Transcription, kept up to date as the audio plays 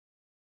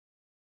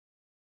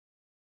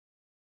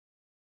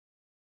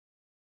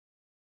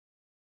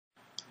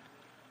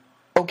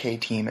Okay,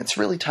 team, it's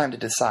really time to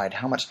decide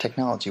how much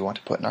technology you want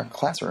to put in our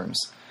classrooms.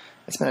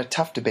 It's been a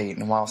tough debate,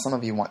 and while some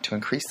of you want to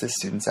increase the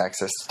students'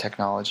 access to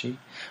technology,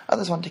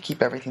 others want to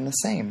keep everything the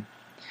same.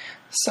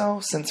 So,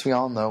 since we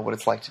all know what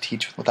it's like to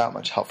teach without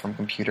much help from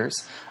computers,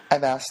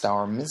 I've asked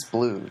our Ms.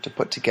 Blue to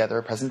put together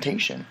a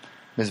presentation.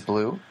 Ms.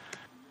 Blue?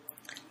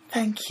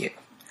 Thank you.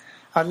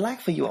 I'd like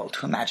for you all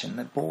to imagine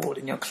the board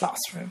in your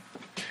classroom.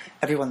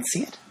 Everyone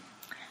see it?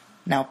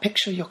 Now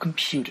picture your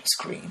computer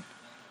screen.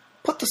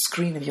 Put the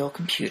screen of your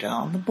computer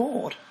on the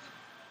board.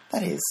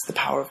 That is the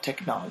power of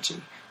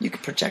technology. You can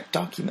project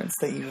documents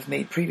that you have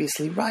made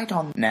previously right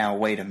on... Now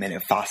wait a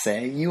minute,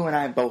 Fasse. You and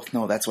I both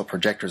know that's what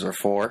projectors are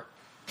for.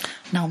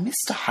 Now,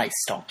 Mr.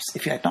 Highstops,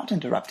 if you had not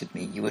interrupted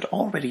me, you would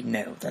already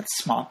know that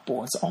smart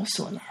boards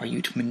also allow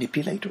you to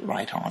manipulate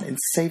right on and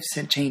save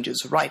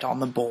changes right on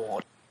the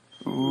board.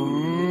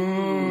 Ooh.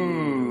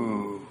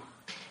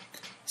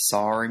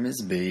 Sorry,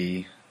 Ms.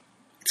 B.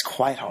 It's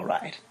quite all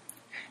right.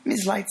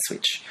 Ms.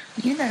 Lightswitch,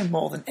 you know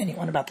more than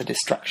anyone about the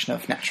destruction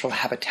of natural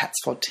habitats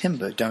for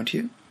timber, don't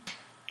you?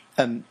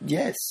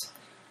 Yes.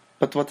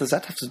 But what does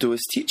that have to do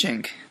with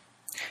teaching?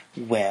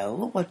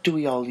 Well, what do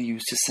we all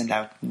use to send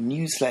out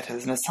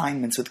newsletters and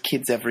assignments with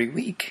kids every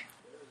week?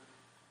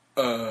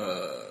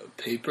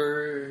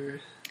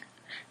 Paper?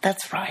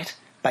 That's right.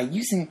 By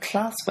using a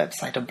class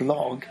website or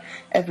blog,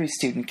 every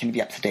student can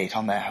be up to date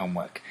on their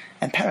homework,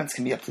 and parents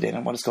can be up to date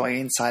on what is going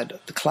inside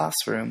the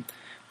classroom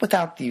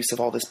without the use of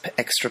all this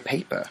extra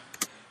paper.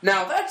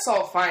 Now that's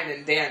all fine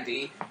and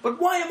dandy, but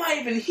why am I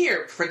even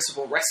here,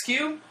 Principal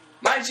Rescue?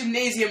 My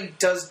gymnasium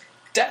does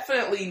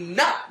definitely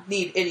not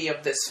need any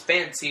of this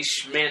fancy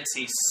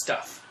schmancy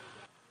stuff.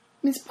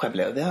 Ms.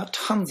 Pueblo, there are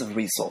tons of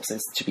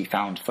resources to be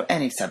found for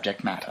any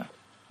subject matter.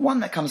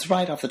 One that comes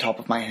right off the top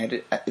of my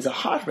head is a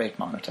heart rate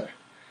monitor.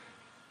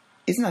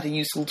 Isn't that a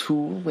useful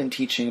tool when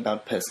teaching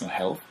about personal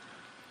health?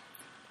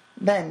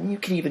 Then you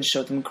can even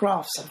show them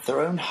graphs of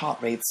their own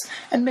heart rates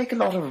and make a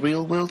lot of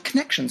real-world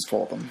connections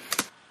for them.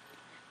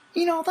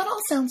 You know, that all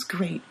sounds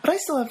great, but I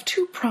still have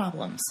two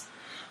problems.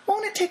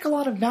 Won't it take a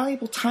lot of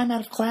valuable time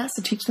out of class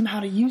to teach them how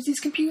to use these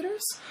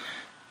computers?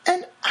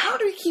 And how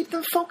do we keep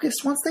them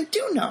focused once they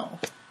do know?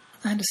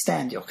 I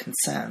understand your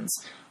concerns,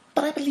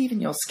 but I believe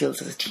in your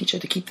skills as a teacher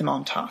to keep them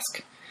on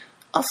task.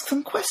 Ask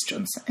them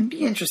questions and be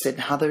interested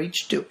in how they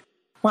each do it.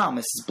 Wow,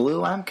 Mrs.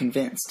 Blue, I'm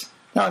convinced.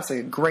 That looks like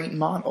a great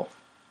model.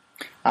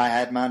 I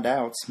had my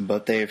doubts,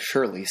 but they have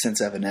surely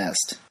since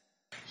evanesced.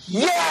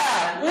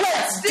 Yeah!